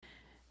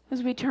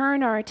As we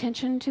turn our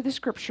attention to the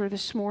scripture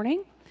this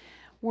morning,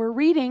 we're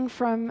reading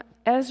from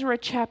Ezra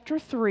chapter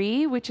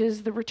 3, which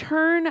is the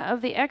return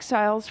of the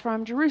exiles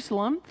from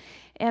Jerusalem,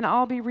 and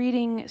I'll be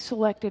reading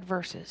selected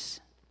verses.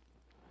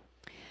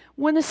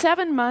 When the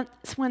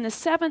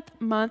seventh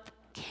month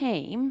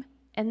came,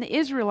 and the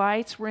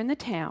Israelites were in the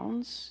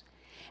towns,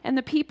 and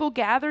the people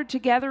gathered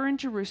together in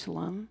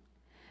Jerusalem,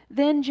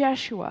 then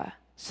Jeshua,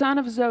 son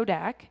of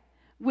Zodak,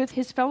 with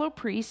his fellow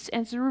priests,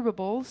 and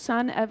Zerubbabel,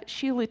 son of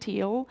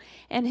Shealtiel,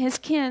 and his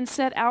kin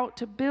set out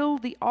to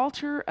build the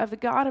altar of the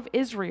God of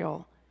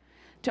Israel,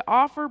 to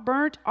offer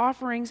burnt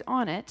offerings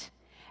on it,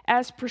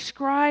 as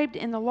prescribed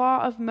in the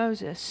law of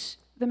Moses,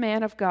 the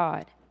man of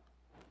God.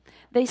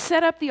 They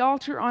set up the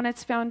altar on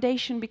its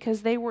foundation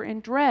because they were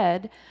in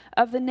dread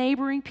of the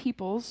neighboring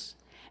peoples,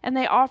 and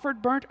they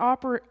offered burnt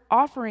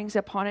offerings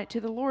upon it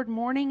to the Lord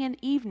morning and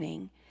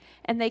evening,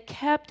 and they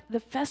kept the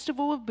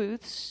festival of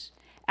booths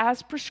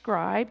as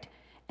prescribed,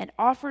 and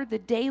offered the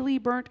daily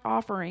burnt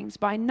offerings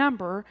by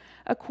number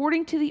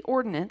according to the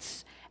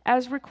ordinance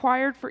as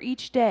required for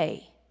each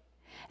day.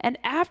 And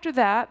after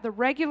that, the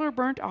regular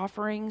burnt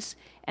offerings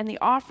and the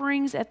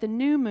offerings at the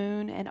new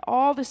moon and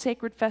all the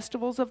sacred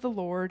festivals of the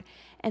Lord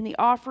and the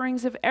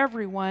offerings of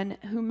everyone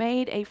who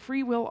made a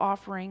free will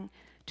offering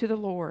to the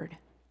Lord.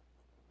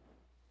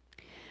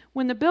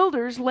 When the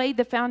builders laid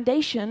the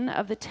foundation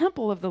of the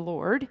temple of the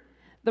Lord,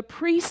 the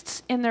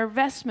priests in their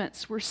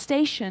vestments were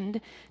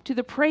stationed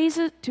to praise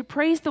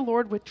the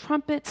Lord with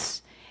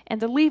trumpets,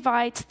 and the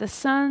Levites, the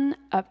son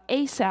of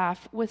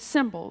Asaph, with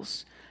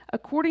cymbals,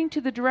 according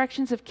to the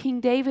directions of King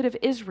David of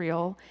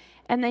Israel,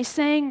 and they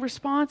sang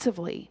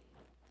responsively,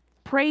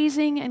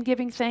 praising and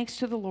giving thanks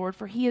to the Lord,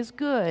 for he is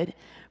good,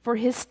 for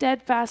his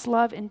steadfast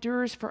love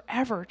endures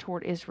forever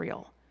toward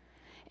Israel.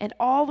 And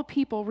all the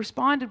people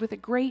responded with a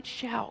great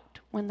shout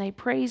when they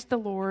praised the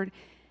Lord,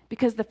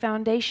 because the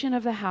foundation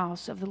of the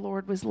house of the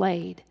Lord was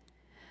laid.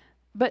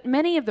 But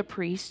many of the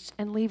priests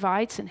and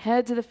Levites and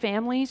heads of the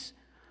families,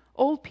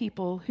 old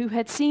people who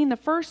had seen the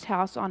first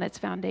house on its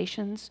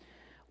foundations,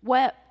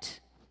 wept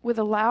with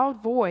a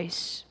loud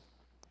voice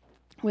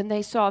when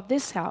they saw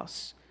this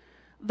house,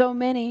 though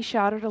many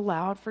shouted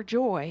aloud for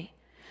joy,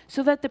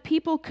 so that the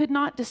people could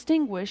not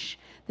distinguish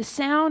the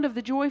sound of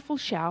the joyful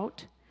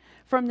shout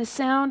from the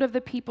sound of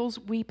the people's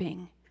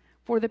weeping,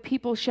 for the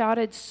people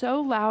shouted so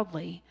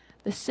loudly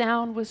the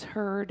sound was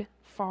heard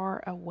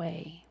far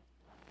away.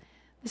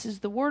 This is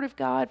the word of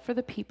God for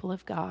the people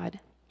of God.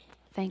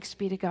 Thanks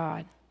be to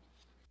God.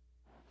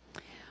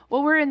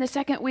 Well, we're in the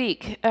second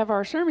week of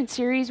our sermon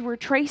series. We're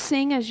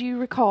tracing, as you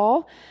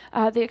recall,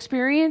 the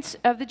experience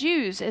of the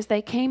Jews as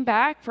they came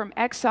back from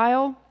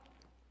exile,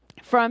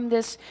 from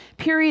this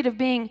period of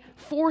being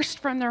forced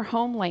from their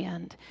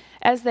homeland,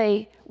 as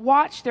they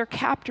watched their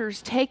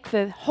captors take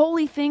the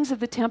holy things of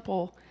the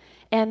temple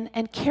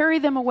and carry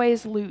them away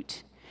as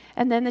loot.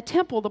 And then the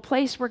temple, the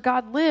place where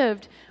God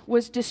lived,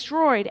 was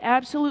destroyed,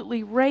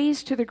 absolutely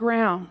razed to the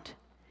ground.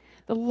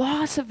 The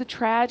loss of the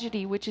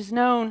tragedy, which is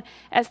known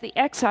as the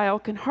exile,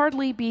 can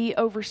hardly be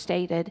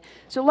overstated.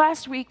 So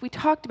last week we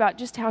talked about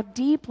just how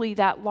deeply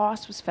that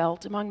loss was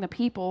felt among the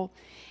people.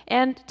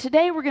 And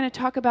today we're going to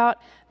talk about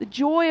the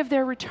joy of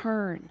their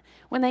return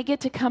when they get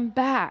to come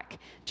back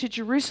to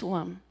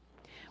Jerusalem,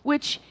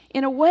 which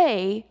in a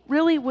way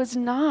really was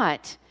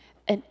not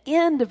an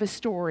end of a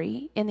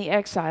story in the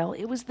exile.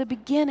 It was the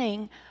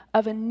beginning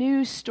of a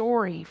new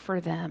story for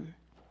them.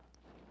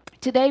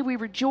 Today we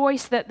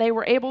rejoice that they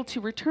were able to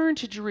return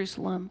to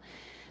Jerusalem.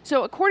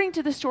 So according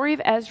to the story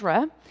of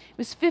Ezra, it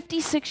was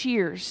 56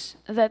 years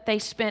that they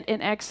spent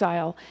in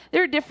exile.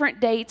 There are different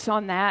dates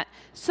on that.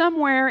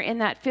 Somewhere in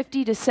that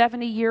 50 to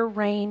 70 year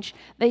range,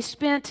 they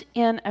spent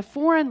in a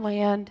foreign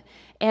land.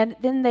 And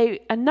then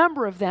a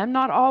number of them,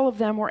 not all of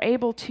them, were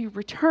able to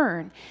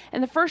return.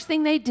 And the first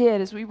thing they did,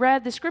 as we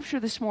read the scripture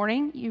this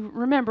morning, you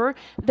remember,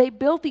 they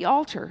built the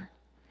altar.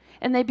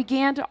 And they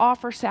began to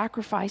offer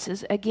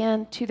sacrifices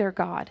again to their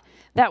God.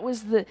 That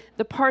was the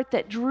part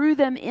that drew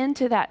them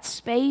into that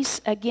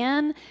space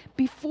again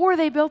before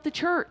they built the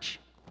church.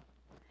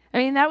 I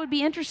mean, that would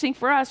be interesting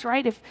for us,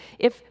 right?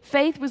 If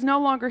faith was no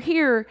longer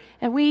here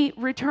and we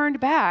returned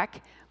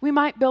back, we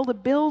might build a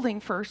building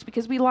first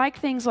because we like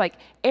things like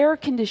air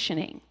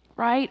conditioning,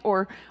 right?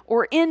 Or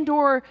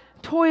indoor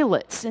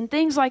toilets and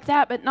things like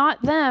that, but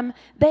not them.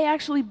 They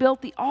actually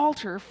built the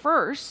altar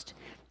first,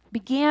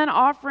 began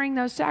offering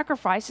those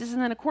sacrifices,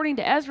 and then according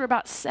to Ezra,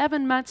 about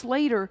 7 months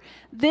later,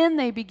 then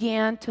they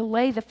began to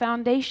lay the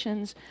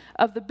foundations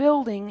of the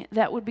building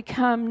that would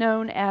become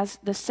known as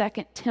the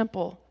Second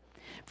Temple.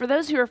 For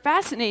those who are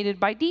fascinated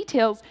by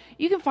details,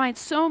 you can find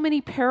so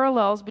many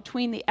parallels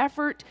between the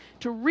effort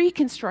to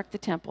reconstruct the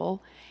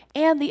temple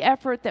and the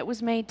effort that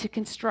was made to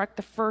construct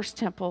the first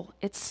temple.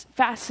 It's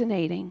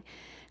fascinating.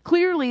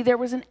 Clearly, there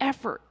was an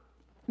effort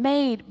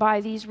made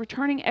by these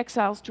returning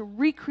exiles to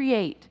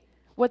recreate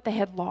what they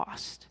had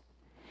lost.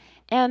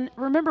 And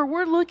remember,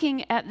 we're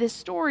looking at this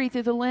story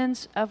through the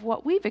lens of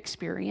what we've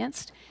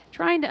experienced,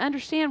 trying to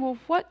understand, well,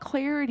 what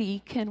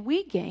clarity can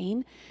we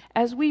gain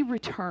as we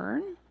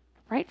return,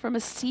 right? From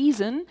a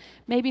season,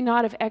 maybe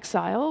not of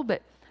exile,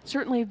 but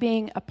certainly of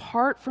being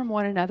apart from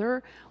one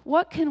another.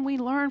 What can we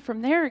learn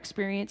from their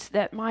experience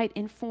that might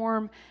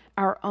inform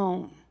our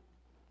own?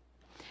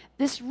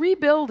 This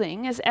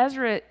rebuilding, as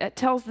Ezra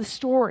tells the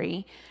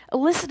story,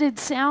 elicited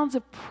sounds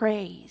of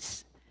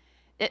praise.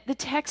 The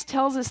text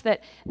tells us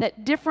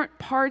that different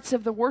parts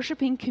of the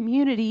worshiping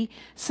community,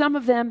 some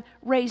of them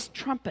raised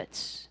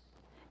trumpets,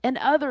 and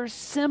others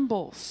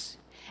cymbals.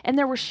 And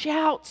there were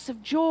shouts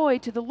of joy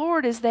to the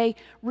Lord as they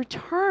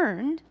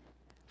returned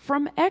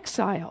from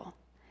exile.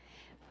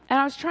 And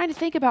I was trying to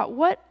think about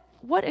what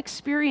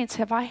experience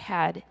have I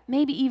had,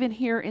 maybe even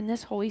here in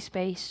this holy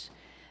space,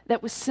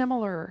 that was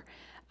similar.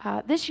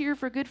 This year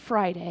for Good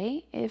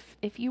Friday,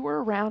 if you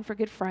were around for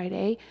Good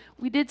Friday,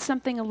 we did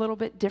something a little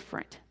bit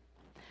different.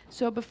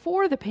 So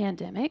before the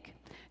pandemic,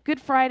 Good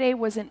Friday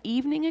was an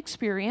evening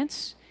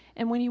experience,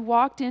 and when you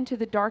walked into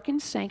the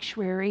darkened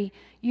sanctuary,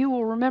 you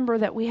will remember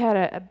that we had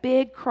a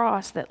big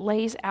cross that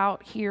lays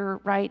out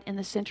here right in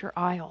the center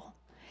aisle.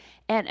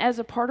 And as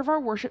a part of our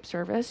worship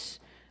service,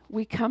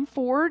 we come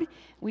forward,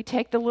 we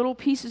take the little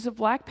pieces of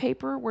black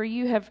paper where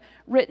you have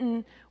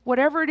written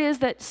whatever it is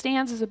that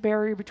stands as a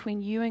barrier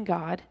between you and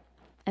God,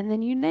 and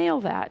then you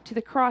nail that to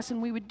the cross,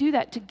 and we would do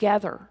that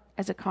together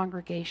as a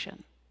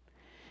congregation.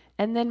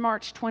 And then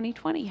March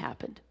 2020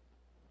 happened,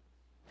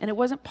 and it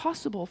wasn't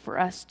possible for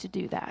us to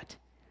do that.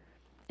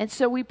 And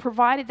so we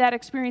provided that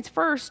experience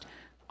first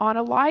on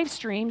a live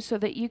stream so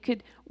that you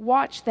could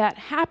watch that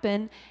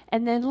happen,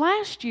 and then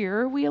last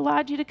year we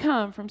allowed you to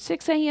come from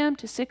 6 a.m.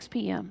 to 6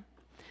 p.m.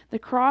 The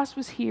cross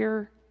was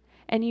here,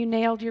 and you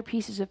nailed your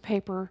pieces of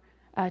paper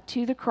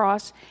to the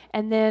cross,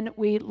 and then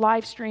we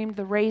live streamed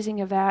the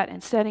raising of that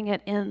and setting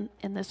it in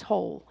this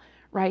hole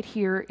right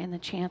here in the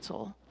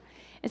chancel.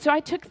 And so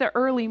I took the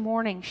early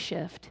morning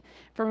shift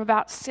from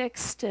about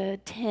 6 to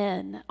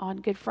 10 on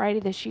Good Friday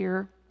this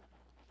year.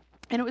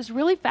 And it was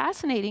really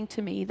fascinating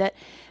to me that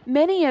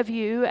many of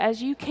you,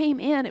 as you came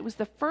in, it was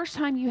the first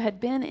time you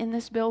had been in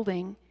this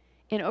building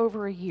in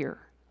over a year.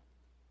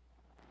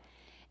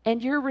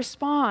 And your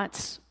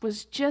response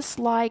was just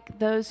like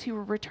those who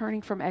were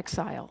returning from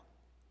exile.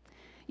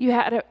 You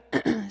had a,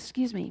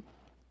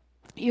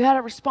 you had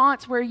a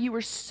response where you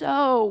were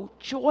so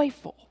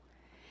joyful,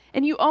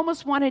 and you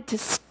almost wanted to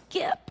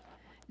skip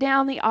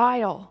down the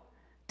aisle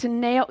to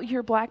nail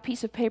your black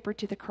piece of paper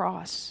to the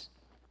cross.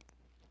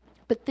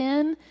 But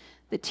then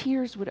the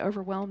tears would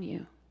overwhelm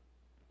you.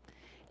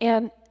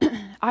 And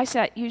I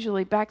sat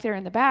usually back there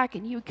in the back,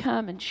 and you would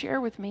come and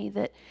share with me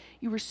that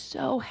you were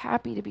so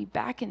happy to be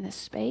back in this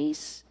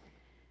space.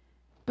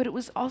 But it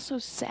was also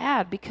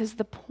sad because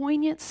the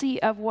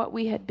poignancy of what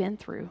we had been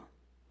through.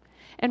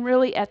 And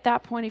really at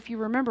that point, if you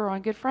remember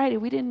on Good Friday,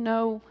 we didn't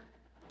know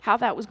how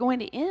that was going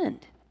to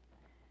end.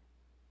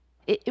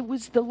 It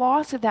was the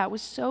loss of that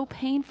was so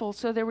painful.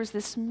 So there was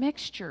this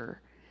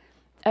mixture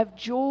of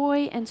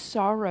joy and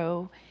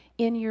sorrow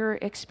in your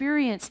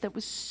experience that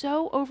was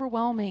so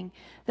overwhelming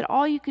that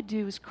all you could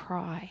do was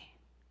cry.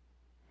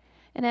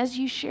 And as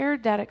you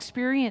shared that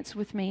experience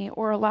with me,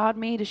 or allowed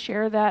me to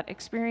share that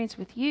experience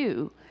with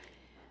you,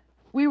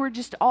 we were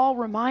just all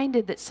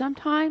reminded that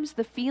sometimes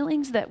the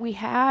feelings that we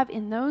have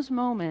in those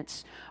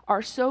moments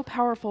are so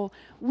powerful,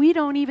 we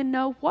don't even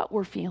know what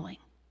we're feeling.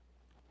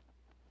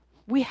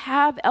 We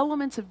have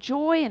elements of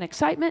joy and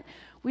excitement.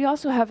 We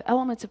also have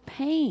elements of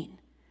pain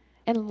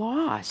and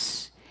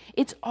loss.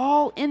 It's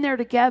all in there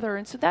together.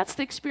 And so that's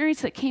the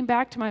experience that came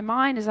back to my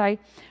mind as I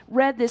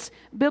read this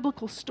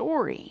biblical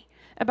story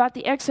about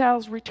the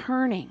exiles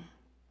returning.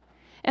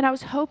 And I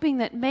was hoping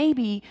that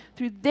maybe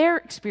through their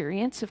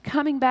experience of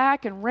coming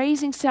back and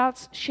raising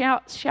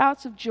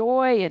shouts of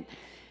joy and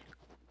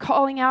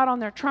calling out on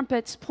their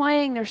trumpets,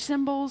 playing their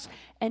cymbals,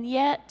 and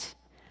yet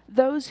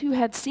those who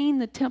had seen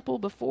the temple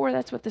before,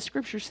 that's what the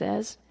scripture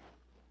says,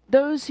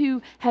 those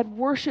who had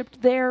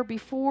worshiped there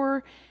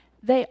before,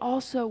 they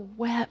also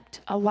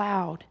wept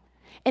aloud.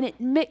 And it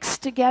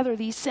mixed together.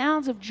 These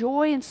sounds of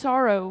joy and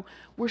sorrow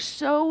were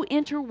so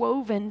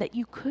interwoven that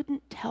you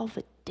couldn't tell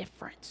the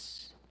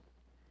difference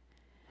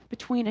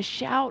between a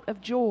shout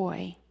of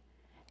joy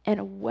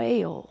and a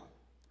wail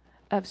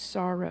of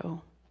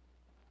sorrow.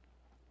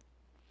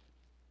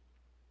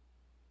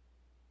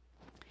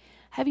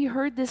 Have you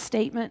heard this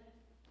statement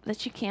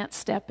that you can't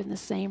step in the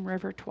same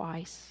river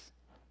twice?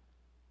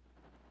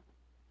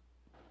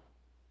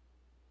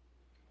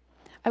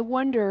 I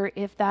wonder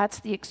if that's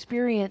the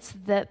experience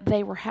that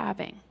they were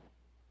having.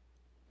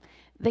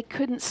 They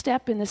couldn't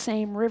step in the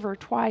same river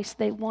twice.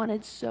 They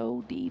wanted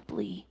so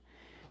deeply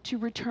to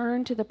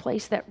return to the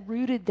place that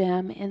rooted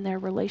them in their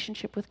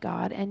relationship with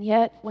God. And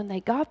yet, when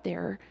they got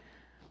there,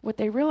 what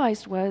they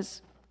realized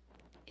was,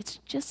 it's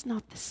just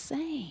not the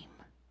same.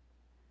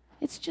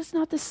 It's just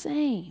not the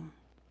same.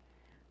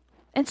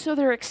 And so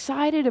they're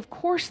excited, of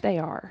course they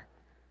are.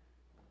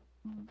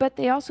 But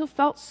they also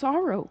felt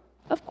sorrow.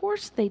 Of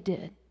course they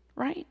did,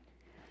 right?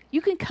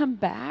 You can come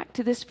back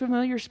to this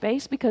familiar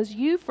space because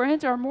you,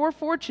 friends, are more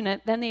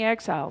fortunate than the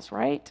exiles,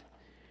 right?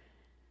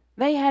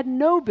 They had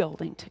no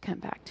building to come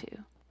back to.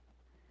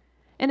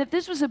 And if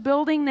this was a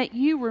building that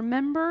you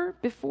remember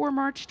before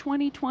March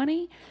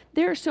 2020,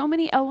 there are so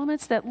many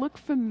elements that look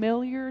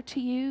familiar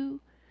to you.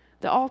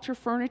 The altar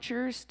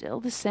furniture is still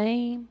the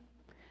same.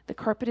 The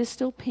carpet is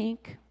still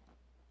pink,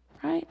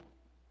 right?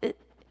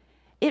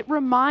 It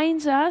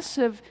reminds us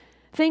of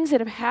things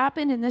that have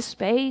happened in this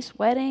space,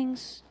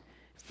 weddings,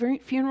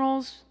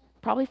 funerals,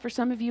 probably for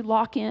some of you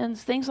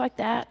lock-ins, things like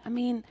that. I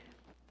mean,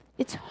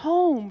 it's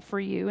home for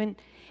you.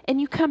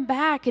 And you come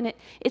back and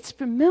it's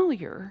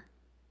familiar,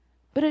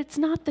 but it's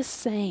not the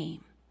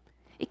same.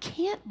 It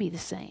can't be the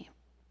same.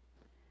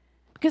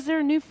 Because there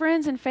are new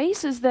friends and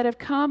faces that have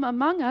come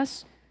among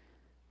us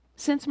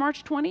since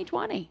March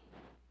 2020.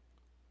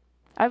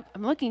 I'm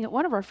looking at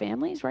one of our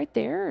families right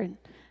there and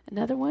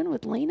another one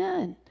with Lena.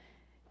 And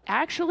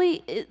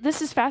actually,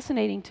 this is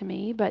fascinating to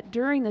me, but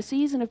during the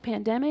season of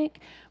pandemic,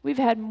 we've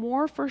had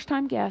more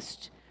first-time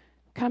guests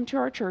come to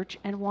our church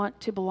and want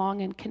to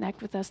belong and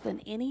connect with us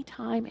than any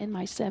time in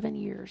my 7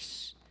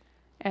 years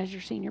as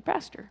your senior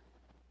pastor.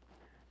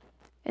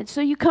 And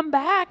so you come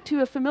back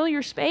to a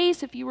familiar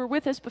space if you were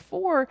with us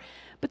before,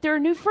 but there are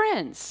new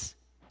friends,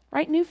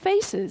 right? New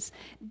faces.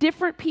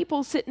 Different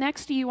people sit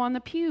next to you on the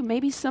pew.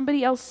 Maybe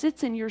somebody else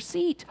sits in your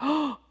seat.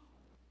 Oh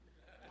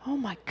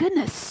my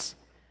goodness,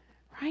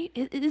 right?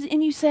 It is,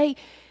 and you say,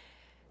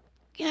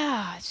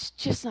 yeah, it's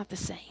just not the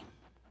same.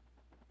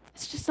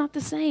 It's just not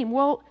the same.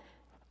 Well,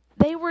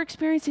 they were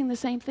experiencing the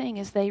same thing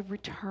as they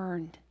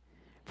returned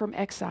from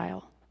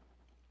exile.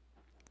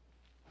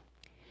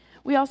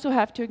 We also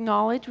have to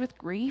acknowledge with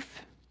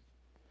grief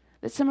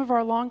that some of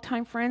our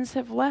longtime friends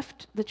have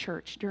left the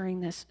church during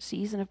this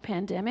season of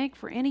pandemic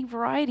for any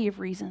variety of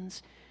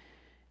reasons.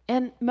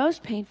 And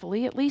most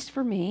painfully, at least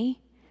for me,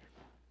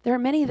 there are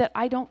many that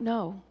I don't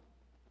know.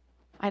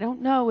 I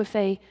don't know if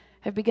they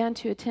have begun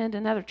to attend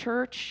another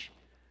church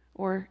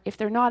or if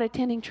they're not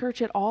attending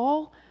church at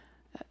all.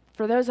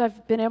 For those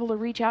I've been able to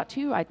reach out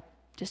to, I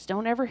just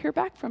don't ever hear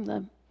back from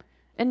them.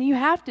 And you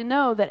have to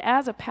know that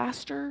as a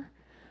pastor,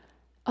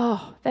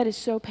 oh, that is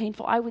so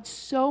painful. I would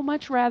so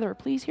much rather,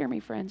 please hear me,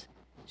 friends,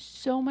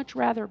 so much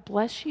rather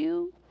bless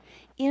you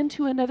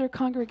into another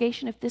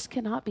congregation if this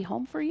cannot be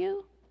home for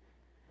you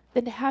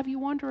than to have you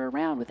wander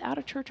around without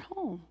a church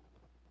home.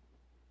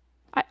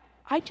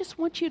 I just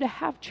want you to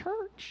have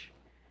church.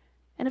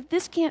 And if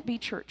this can't be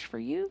church for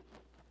you,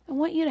 I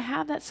want you to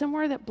have that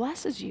somewhere that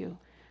blesses you.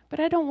 But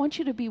I don't want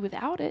you to be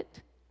without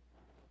it.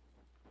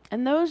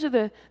 And those are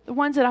the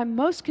ones that I'm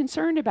most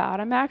concerned about.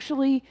 I'm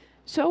actually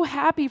so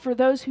happy for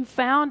those who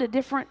found a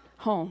different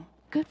home.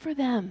 Good for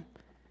them.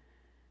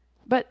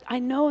 But I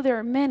know there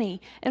are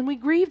many, and we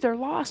grieve their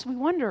loss. We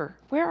wonder,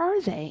 where are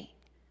they?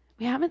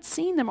 We haven't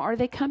seen them. Are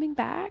they coming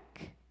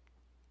back?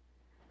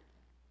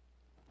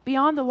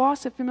 Beyond the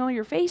loss of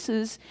familiar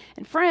faces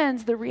and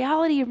friends, the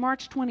reality of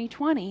March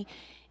 2020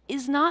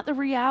 is not the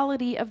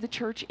reality of the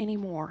church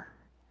anymore.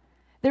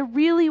 There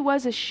really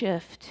was a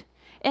shift.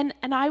 And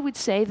I would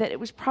say that it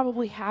was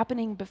probably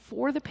happening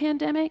before the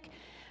pandemic.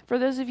 For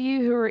those of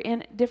you who are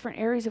in different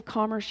areas of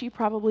commerce, you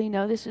probably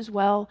know this as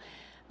well.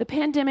 The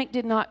pandemic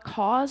did not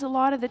cause a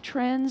lot of the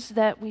trends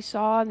that we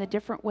saw in the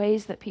different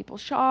ways that people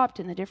shopped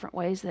and the different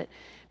ways that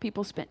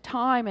people spent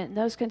time and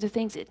those kinds of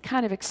things. It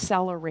kind of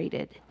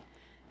accelerated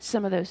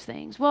some of those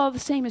things. Well, the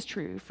same is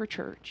true for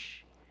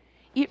church.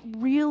 It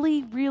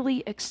really,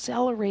 really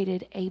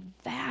accelerated a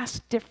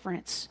vast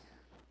difference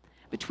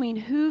between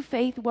who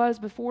faith was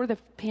before the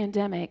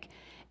pandemic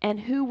and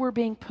who we're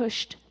being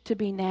pushed to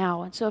be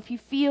now. And so if you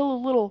feel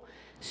a little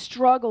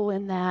struggle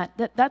in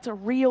that's a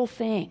real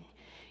thing.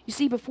 You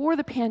see, before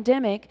the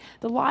pandemic,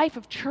 the life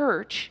of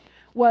church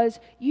was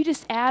you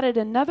just added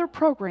another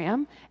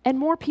program and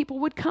more people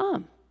would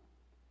come.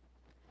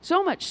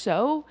 So much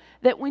so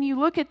that when you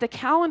look at the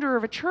calendar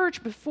of a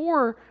church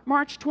before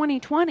March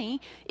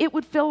 2020, it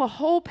would fill a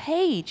whole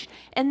page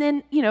and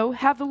then,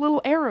 have the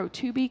little arrow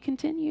to be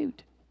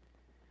continued.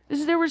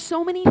 There were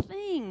so many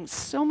things,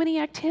 so many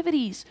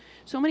activities,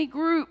 so many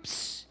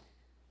groups,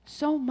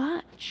 so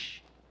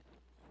much.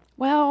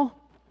 Well,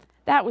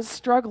 that was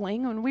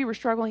struggling, and we were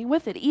struggling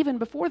with it even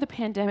before the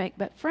pandemic.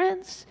 But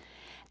friends,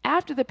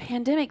 after the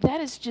pandemic,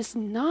 that is just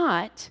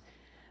not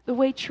the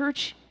way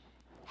church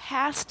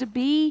has to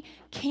be,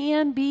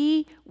 can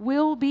be,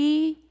 will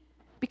be,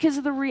 because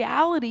of the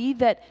reality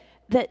that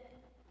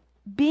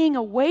being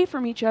away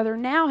from each other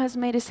now has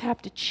made us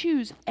have to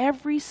choose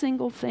every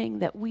single thing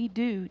that we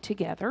do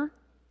together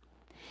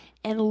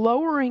and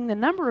lowering the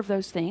number of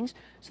those things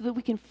so that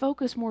we can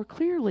focus more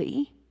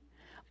clearly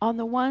on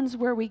the ones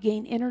where we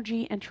gain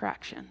energy and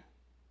traction.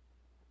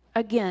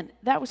 Again,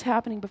 that was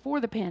happening before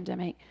the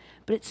pandemic,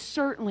 but it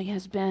certainly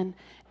has been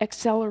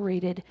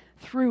accelerated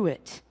through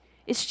it.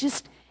 It's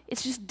just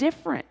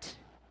different.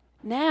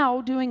 Now,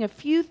 doing a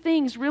few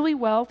things really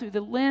well through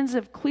the lens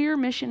of clear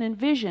mission and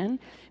vision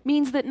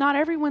means that not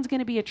everyone's going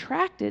to be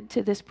attracted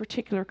to this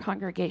particular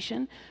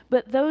congregation,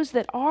 but those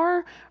that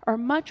are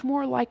much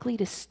more likely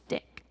to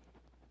stick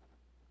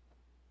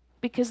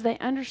because they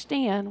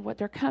understand what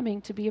they're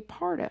coming to be a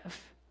part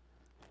of.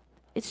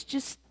 It's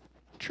just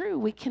true.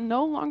 We can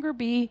no longer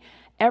be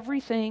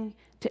everything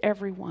to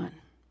everyone.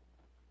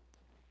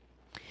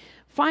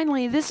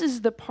 Finally, this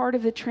is the part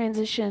of the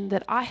transition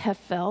that I have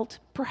felt,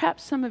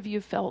 perhaps some of you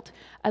have felt.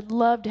 I'd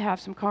love to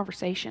have some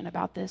conversation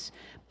about this.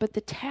 But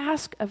the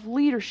task of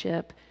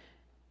leadership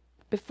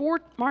before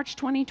March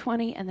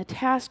 2020 and the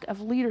task of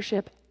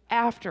leadership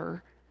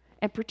after,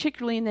 and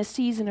particularly in this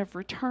season of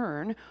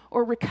return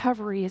or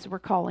recovery as we're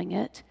calling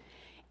it,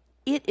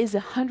 it is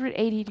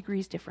 180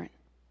 degrees different.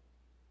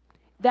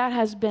 That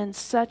has been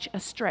such a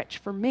stretch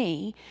for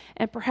me,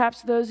 and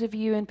perhaps those of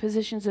you in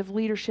positions of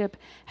leadership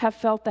have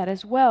felt that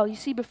as well. You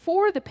see,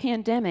 before the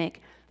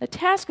pandemic, the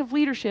task of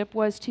leadership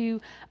was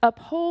to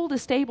uphold a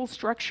stable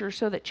structure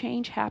so that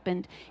change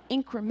happened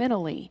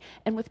incrementally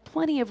and with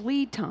plenty of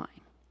lead time.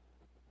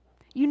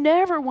 You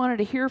never wanted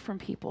to hear from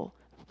people,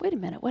 wait a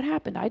minute, what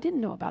happened? I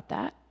didn't know about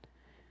that.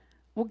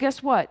 Well,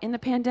 guess what? In the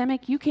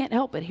pandemic, you can't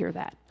help but hear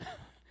that.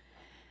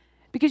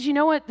 Because you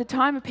know what the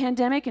time of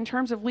pandemic in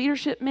terms of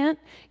leadership meant?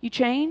 You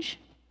change,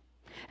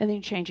 and then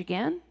you change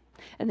again,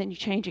 and then you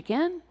change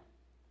again.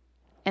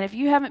 And if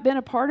you haven't been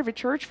a part of a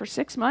church for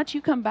 6 months,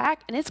 you come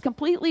back, and it's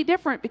completely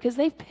different because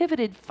they've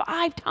pivoted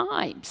 5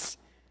 times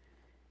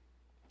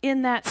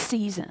in that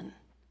season.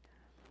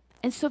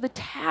 And so the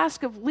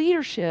task of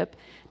leadership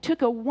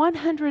took a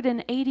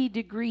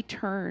 180-degree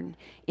turn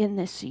in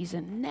this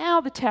season.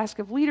 Now the task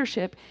of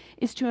leadership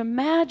is to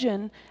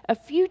imagine a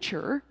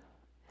future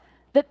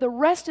that the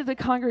rest of the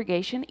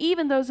congregation,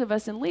 even those of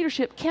us in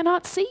leadership,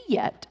 cannot see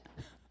yet.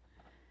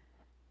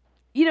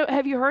 You know,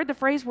 have you heard the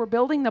phrase, we're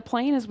building the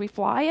plane as we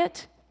fly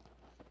it?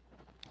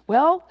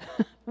 Well,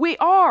 we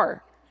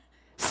are,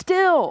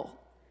 still.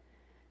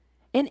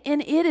 And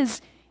it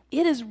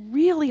is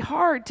really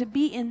hard to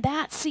be in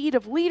that seat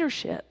of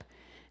leadership,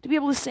 to be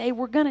able to say,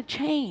 we're going to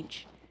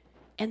change,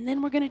 and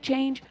then we're going to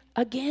change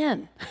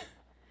again.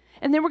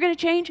 And then we're going to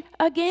change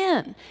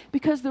again,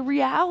 because the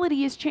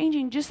reality is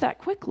changing just that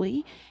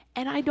quickly.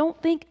 And I don't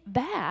think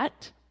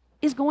that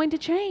is going to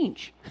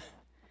change.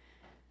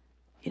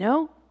 You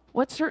know,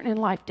 what's certain in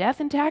life? Death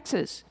and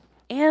taxes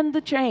and the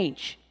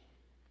change.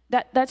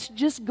 That's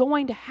just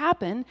going to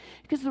happen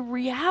because the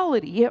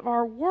reality of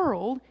our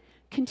world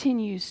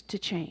continues to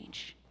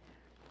change.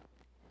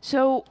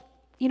 So,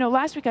 you know,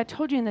 last week I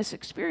told you in this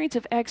experience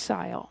of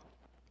exile,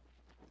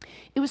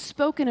 it was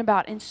spoken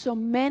about in so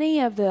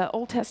many of the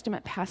Old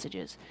Testament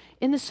passages,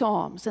 in the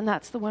Psalms, and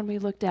that's the one we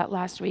looked at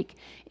last week.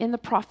 In the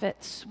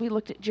prophets, we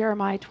looked at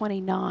Jeremiah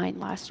 29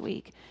 last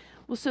week.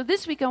 Well, so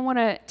this week I want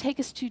to take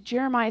us to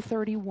Jeremiah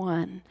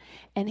 31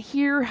 and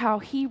hear how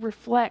he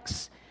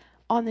reflects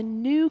on the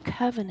new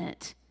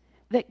covenant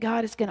that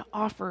God is going to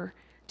offer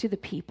to the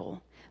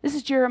people. This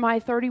is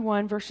Jeremiah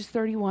 31, verses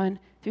 31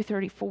 through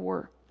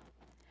 34.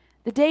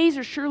 The days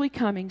are surely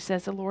coming,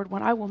 says the Lord,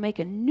 when I will make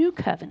a new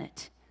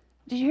covenant.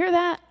 Did you hear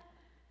that?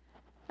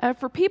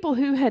 For people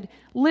who had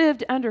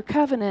lived under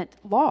covenant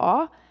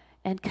law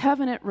and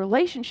covenant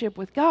relationship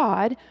with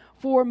God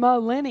for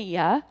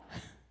millennia,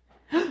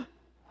 oh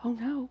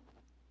no,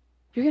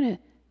 you're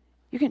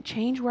gonna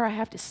change where I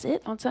have to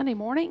sit on Sunday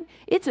morning?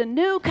 It's a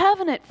new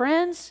covenant,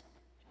 friends.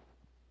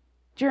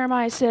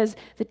 Jeremiah says,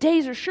 the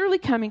days are surely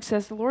coming,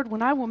 says the Lord,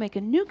 when I will make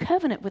a new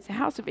covenant with the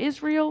house of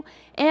Israel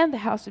and the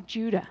house of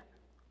Judah.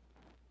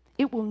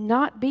 It will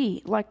not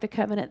be like the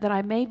covenant that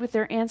I made with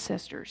their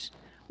ancestors,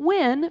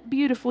 when,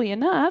 beautifully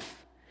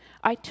enough,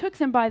 I took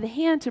them by the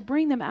hand to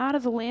bring them out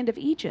of the land of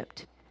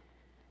Egypt.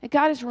 And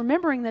God is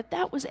remembering that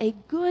that was a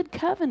good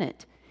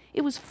covenant.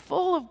 It was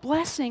full of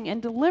blessing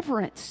and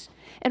deliverance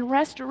and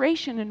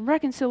restoration and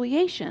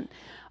reconciliation.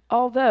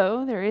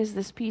 Although there is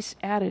this piece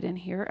added in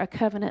here, a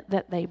covenant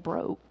that they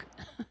broke.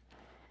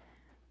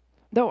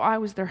 Though I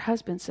was their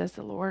husband, says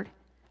the Lord.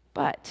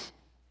 But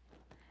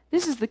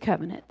this is the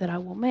covenant that I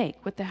will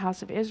make with the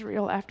house of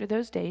Israel after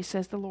those days,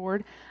 says the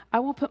Lord. I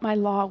will put my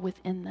law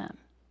within them.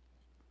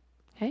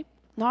 Okay?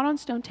 Not on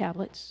stone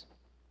tablets.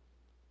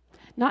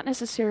 Not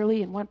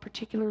necessarily in one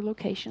particular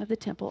location of the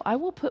temple. I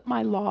will put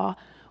my law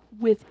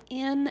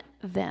within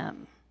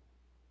them.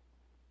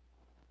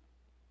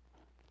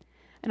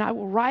 And I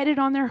will write it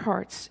on their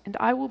hearts, and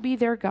I will be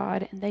their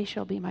God, and they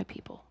shall be my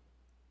people.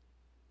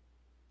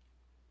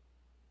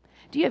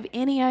 Do you have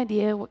any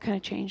idea what kind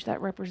of change that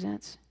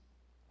represents?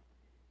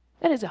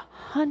 That is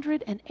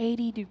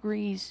 180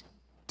 degrees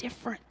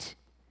different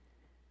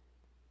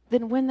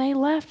than when they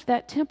left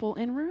that temple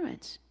in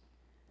ruins.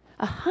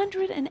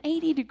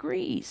 180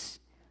 degrees.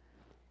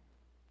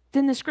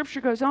 Then the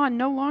scripture goes on,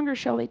 no longer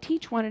shall they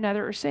teach one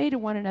another or say to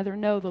one another,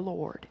 know the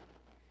Lord.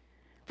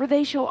 For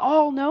they shall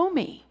all know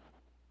me.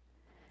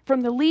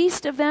 From the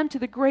least of them to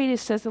the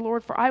greatest, says the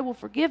Lord, for I will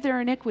forgive their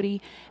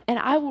iniquity and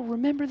I will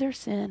remember their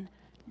sin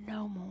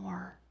no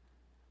more.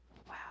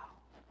 Wow.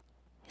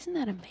 Isn't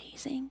that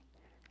amazing?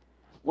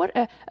 What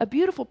a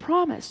beautiful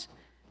promise.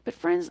 But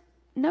friends,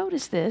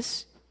 notice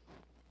this.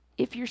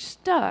 If you're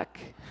stuck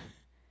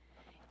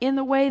in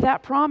the way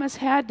that promise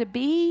had to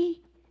be,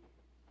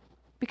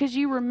 because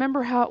you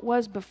remember how it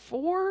was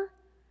before,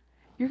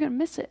 you're going to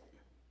miss it.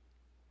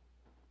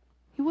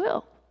 You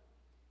will.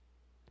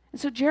 And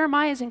so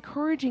Jeremiah is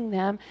encouraging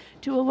them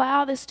to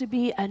allow this to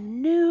be a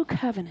new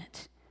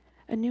covenant.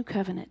 A new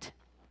covenant.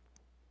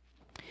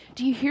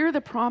 Do you hear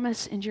the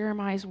promise in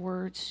Jeremiah's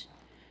words?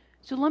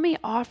 So let me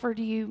offer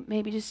to you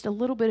maybe just a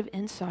little bit of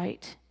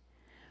insight.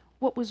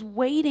 What was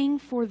waiting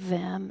for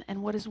them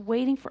and what is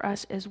waiting for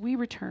us as we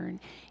return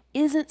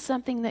isn't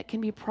something that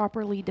can be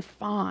properly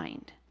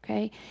defined,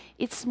 okay?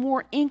 It's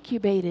more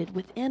incubated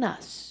within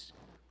us.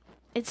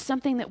 It's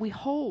something that we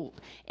hold.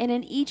 And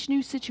in each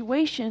new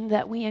situation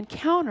that we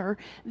encounter,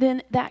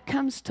 then that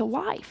comes to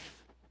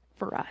life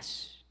for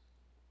us.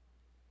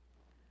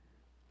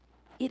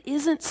 It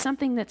isn't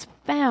something that's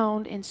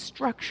found in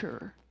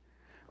structure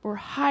or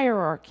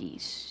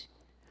hierarchies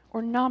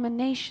or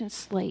nomination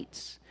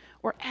slates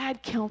or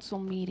ad council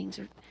meetings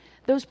or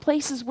those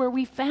places where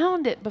we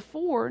found it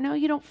before. No,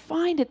 you don't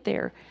find it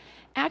there.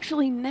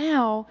 Actually,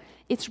 now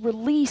it's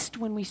released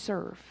when we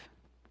serve.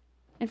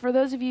 And for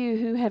those of you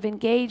who have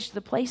engaged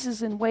the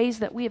places and ways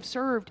that we have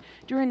served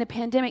during the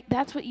pandemic,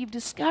 that's what you've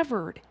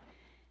discovered,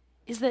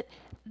 is that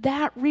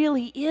that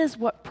really is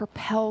what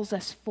propels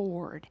us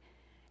forward.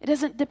 It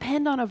doesn't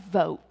depend on a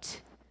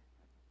vote,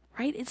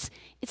 right?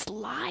 It's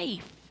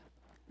life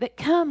that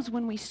comes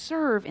when we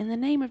serve in the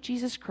name of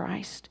Jesus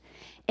Christ.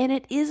 And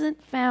it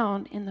isn't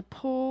found in the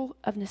pull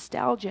of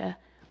nostalgia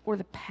or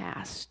the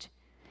past.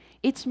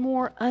 It's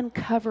more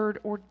uncovered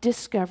or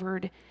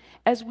discovered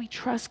as we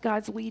trust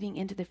God's leading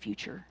into the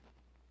future.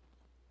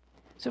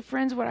 So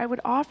friends, what I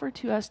would offer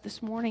to us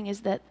this morning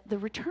is that the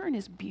return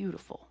is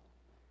beautiful.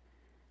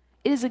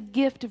 It is a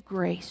gift of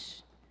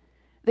grace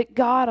that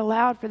God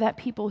allowed for that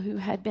people who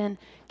had been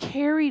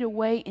carried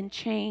away in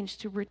chains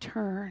to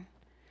return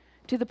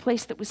to the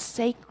place that was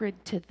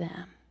sacred to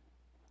them.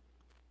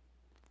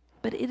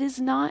 But it is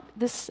not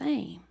the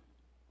same.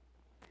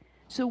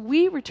 So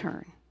we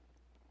return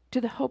to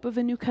the hope of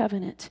a new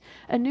covenant,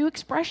 a new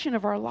expression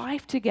of our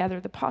life together,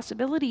 the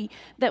possibility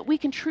that we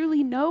can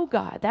truly know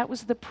God. That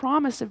was the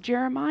promise of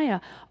Jeremiah.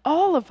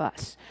 All of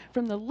us,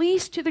 from the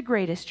least to the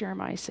greatest,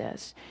 Jeremiah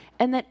says.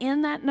 And that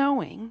in that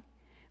knowing,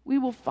 we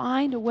will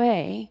find a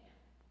way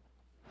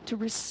to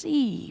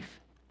receive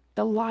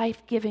the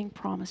life-giving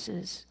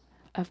promises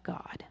of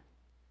God.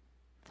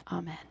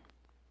 Amen.